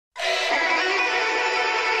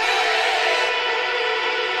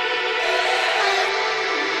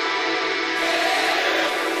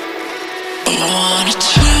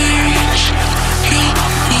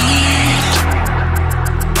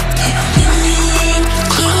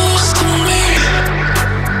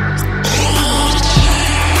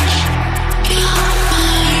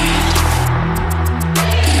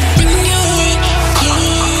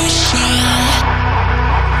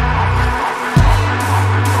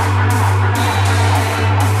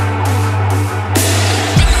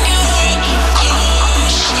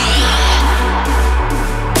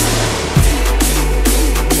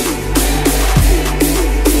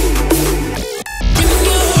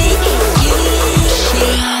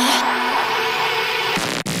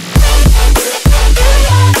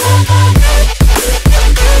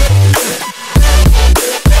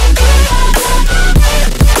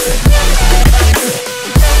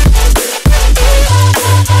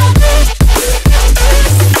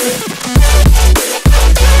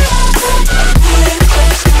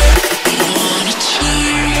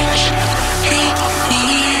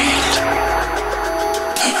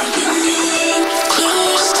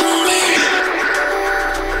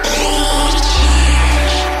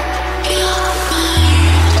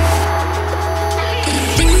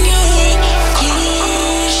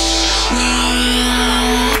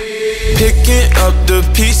the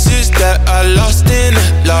pieces that I lost in the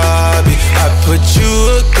lobby. I put you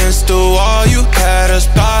against the wall, you had us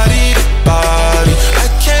body to body. I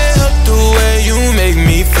can't help the way you make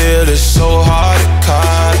me feel, it's so hard to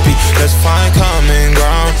copy. Let's find common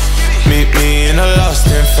ground, meet me in the lost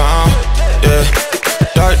and found, yeah.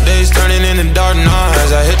 Dark days turning into dark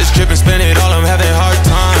nights. I hit the strip and spend it all, I'm having hard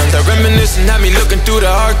times. That reminiscing had me looking through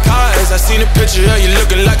the archives. I seen a picture of you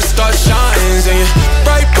looking like a star shines. And you're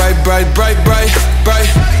bright, bright, bright, bright, bright, bright,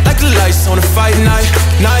 like the lights on a fight night,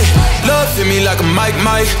 night. Love hit me like a mic,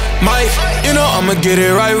 mic, mic. You know I'ma get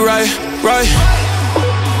it right, right, right.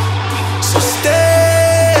 So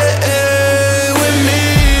stay with me,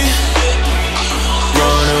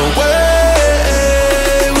 run away.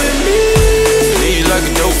 Like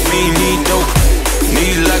a dope fiend, need dope.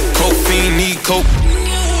 Need like a coke fiend, need coke.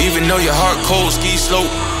 Even though your heart cold, ski slope.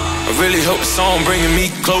 I really hope the song bringing me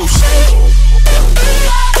close.